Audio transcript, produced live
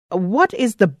what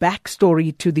is the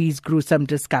backstory to these gruesome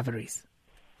discoveries?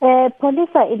 Police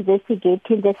are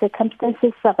investigating the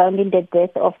circumstances surrounding the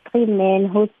death of 3 men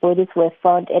whose bodies were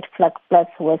found at Vlakplaas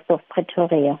west of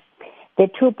Pretoria. The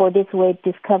 2 bodies were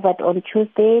discovered on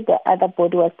Tuesday. The other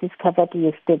body was discovered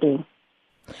yesterday.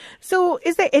 So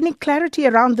is there any clarity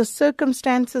around the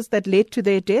circumstances that led to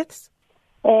their deaths?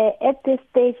 At this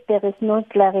stage, there is no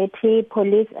clarity.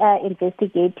 Police are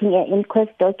investigating an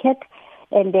inquest docket,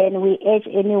 and then we urge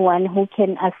anyone who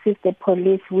can assist the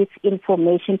police with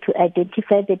information to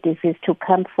identify the disease to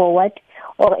come forward,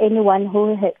 or anyone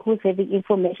who's having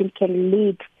information can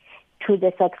lead to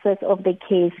the success of the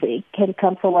case can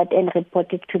come forward and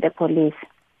report it to the police.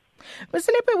 Ms.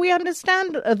 Lepe, we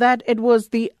understand that it was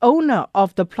the owner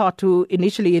of the plot who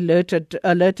initially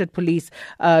alerted police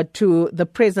to the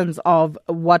presence of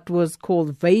what was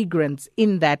called vagrants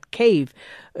in that cave.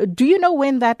 Do you know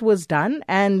when that was done?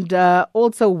 And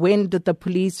also, when did the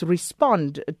police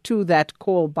respond to that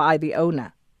call by the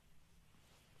owner?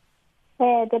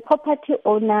 The property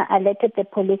owner alerted the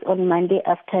police on Monday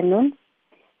afternoon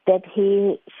that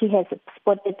she has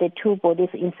spotted the 2 bodies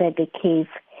inside the cave.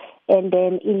 And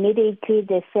then immediately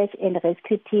the search and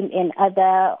rescue team and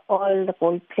all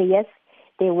role players,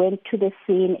 they went to the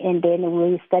scene, and then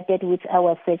we started with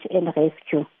our search and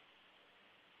rescue.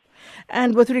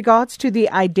 And with regards to the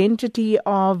identity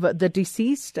of the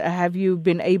deceased, have you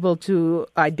been able to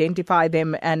identify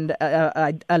them and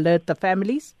alert the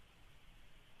families?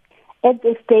 At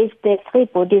this stage, the 3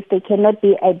 bodies, they cannot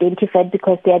be identified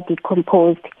because they are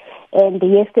decomposed. And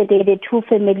yesterday, the 2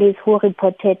 families who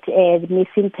reported the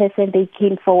missing person, they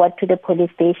came forward to the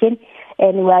police station,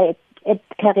 and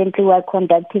currently we are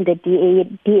conducting the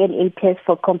DNA test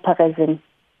for comparison.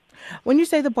 When you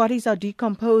say the bodies are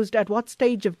decomposed, at what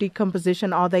stage of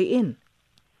decomposition are they in?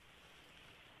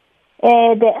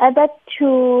 The other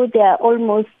 2, they are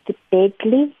almost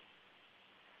badly.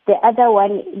 The other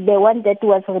one, the one that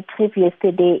was retrieved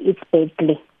yesterday, is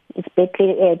badly. It's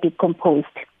badly decomposed.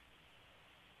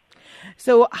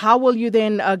 So how will you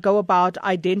then go about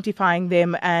identifying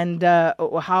them, and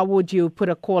how would you put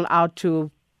a call out to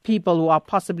people who are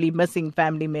possibly missing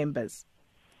family members?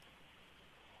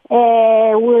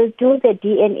 We'll do the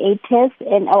DNA test,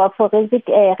 and our forensic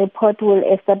report will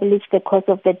establish the cause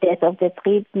of the death of the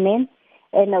 3 men.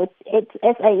 And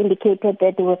as I indicated,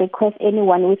 that we request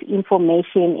anyone with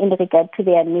information in regard to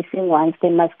their missing ones, they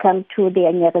must come to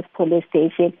their nearest police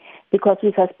station, because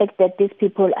we suspect that these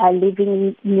people are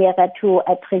living nearer to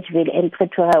Atteridgeville and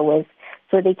Pretoria West.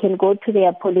 So they can go to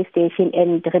their police station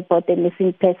and report the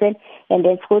missing person, and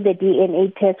then through the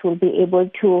DNA test we'll be able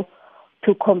to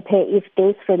compare if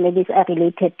those families are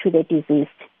related to the deceased.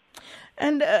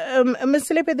 And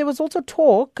Ms. Lepe, there was also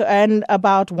talk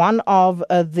about one of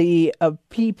the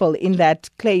people in that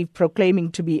cave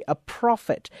proclaiming to be a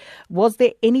prophet. Was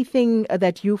there anything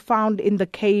that you found in the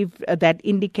cave that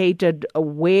indicated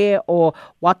where or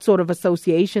what sort of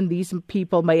association these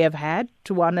people may have had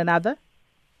to one another?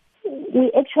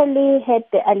 We actually had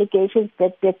the allegations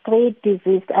that the 3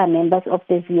 deceased are members of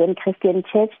the Zion Christian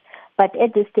Church, but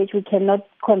at this stage we cannot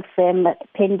confirm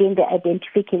pending the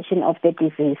identification of the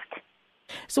deceased.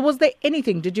 So was there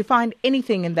anything, did you find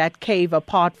anything in that cave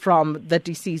apart from the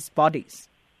deceased bodies?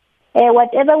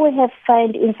 Whatever we have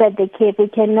found inside the cave, we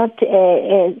cannot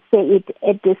say it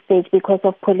at this stage because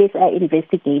of police are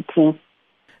investigating.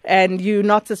 And you're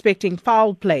not suspecting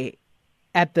foul play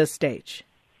at this stage?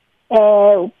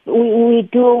 We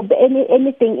do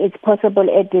anything is possible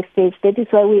at this stage. That is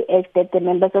why we ask that the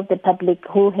members of the public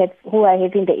who are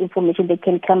having the information, they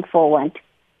can come forward.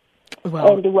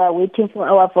 Well, and we are waiting for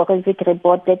our forensic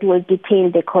report that will detail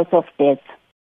the cause of death.